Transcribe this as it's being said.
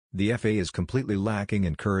The FA is completely lacking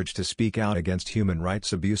in courage to speak out against human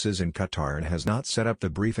rights abuses in Qatar and has not set up the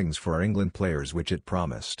briefings for our England players which it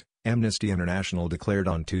promised, Amnesty International declared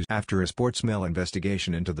on Tuesday. After a Sportsmail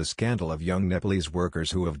investigation into the scandal of young Nepalese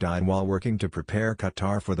workers who have died while working to prepare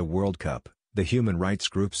Qatar for the World Cup, the human rights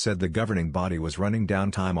group said the governing body was running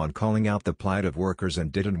down time on calling out the plight of workers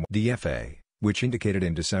and didn't. The FA, which indicated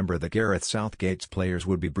in December that Gareth Southgate's players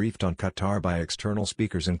would be briefed on Qatar by external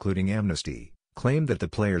speakers including Amnesty, claimed that the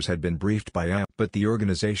players had been briefed by AM, but the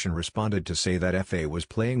organization responded to say that FA was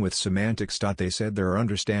playing with semantics. They said their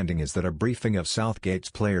understanding is that a briefing of Southgate's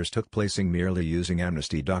players took place merely using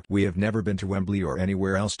Amnesty. We have never been to Wembley or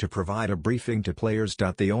anywhere else to provide a briefing to players.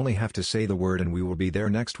 They only have to say the word and we will be there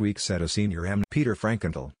next week, said a senior Peter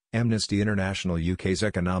Frankenthal, Amnesty International UK's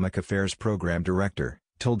Economic Affairs Programme Director,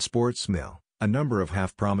 told Sportsmail. A number of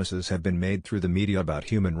half-promises have been made through the media about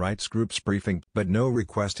human rights groups briefing, but no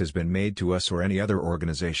request has been made to us or any other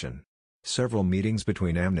organization. Several meetings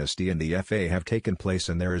between Amnesty and the FA have taken place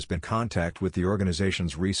and there has been contact with the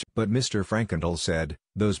organization's research. But Mr. Frankenthal said,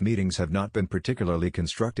 those meetings have not been particularly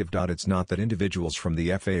constructive. It's not that individuals from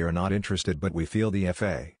the FA are not interested, but we feel the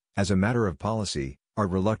FA, as a matter of policy, are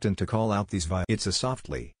reluctant to call out these violations. It's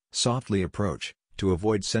a softly approach, to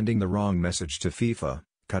avoid sending the wrong message to FIFA,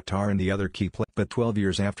 Qatar and the other key players. But 12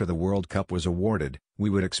 years after the World Cup was awarded, we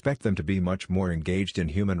would expect them to be much more engaged in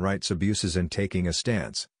human rights abuses and taking a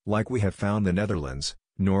stance, like we have found the Netherlands,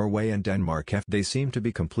 Norway and Denmark have. They seem to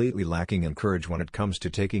be completely lacking in courage when it comes to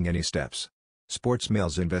taking any steps.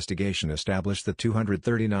 Sportsmail's investigation established that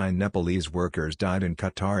 239 Nepalese workers died in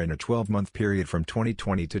Qatar in a 12-month period from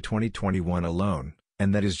 2020 to 2021 alone,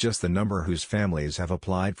 and that is just the number whose families have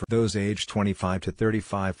applied for. Those aged 25 to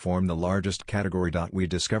 35 form the largest category. We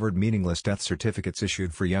discovered meaningless death certificates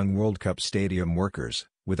issued for young World Cup stadium workers,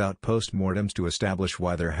 without post-mortems to establish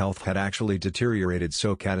why their health had actually deteriorated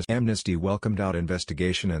so catastrophically. Amnesty welcomed our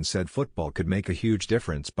investigation and said football could make a huge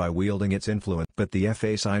difference by wielding its influence. But the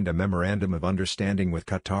FA signed a memorandum of understanding with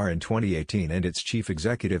Qatar in 2018 and its chief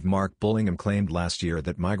executive Mark Bullingham claimed last year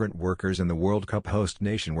that migrant workers in the World Cup host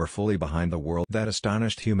nation were fully behind the world. That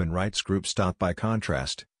astonished human rights groups. By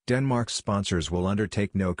contrast, Denmark's sponsors will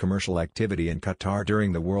undertake no commercial activity in Qatar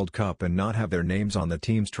during the World Cup and not have their names on the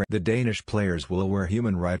team's train. The Danish players will wear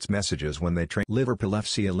human rights messages when they train. Liverpool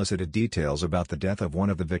FC elicited details about the death of one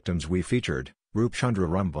of the victims we featured, Rupchandra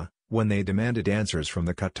Rumba, when they demanded answers from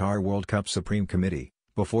the Qatar World Cup Supreme Committee,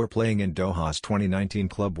 before playing in Doha's 2019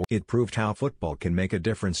 club. It proved how football can make a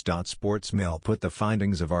difference. Sportsmail put the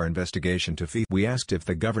findings of our investigation to FIFA. We asked if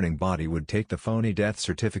the governing body would take the phony death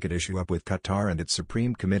certificate issue up with Qatar and its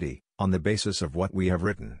Supreme Committee, on the basis of what we have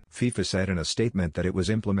written. FIFA said in a statement that it was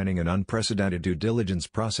implementing an unprecedented due diligence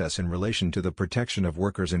process in relation to the protection of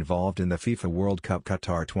workers involved in the FIFA World Cup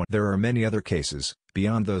Qatar 20. There are many other cases,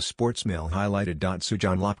 beyond those Sportsmail highlighted.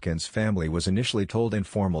 Sujan Lopkin's family was initially told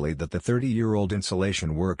informally that the 30-year-old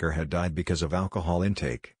insulation worker had died because of alcohol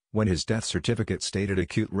intake, when his death certificate stated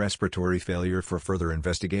acute respiratory failure. For further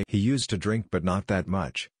investigation, he used to drink but not that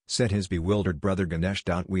much, said his bewildered brother Ganesh.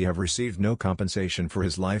 We have received no compensation for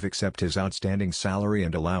his life except his outstanding salary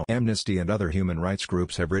and allowance. Amnesty and other human rights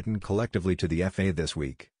groups have written collectively to the FA this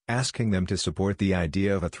week, asking them to support the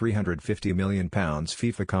idea of a £350 million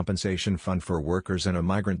FIFA compensation fund for workers and a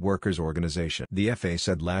migrant workers organization. The FA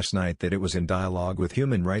said last night that it was in dialogue with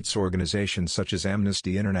human rights organizations such as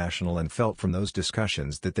Amnesty International and felt from those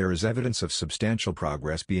discussions that there is evidence of substantial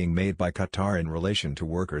progress being made by Qatar in relation to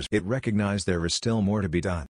workers. It recognized there is still more to be done.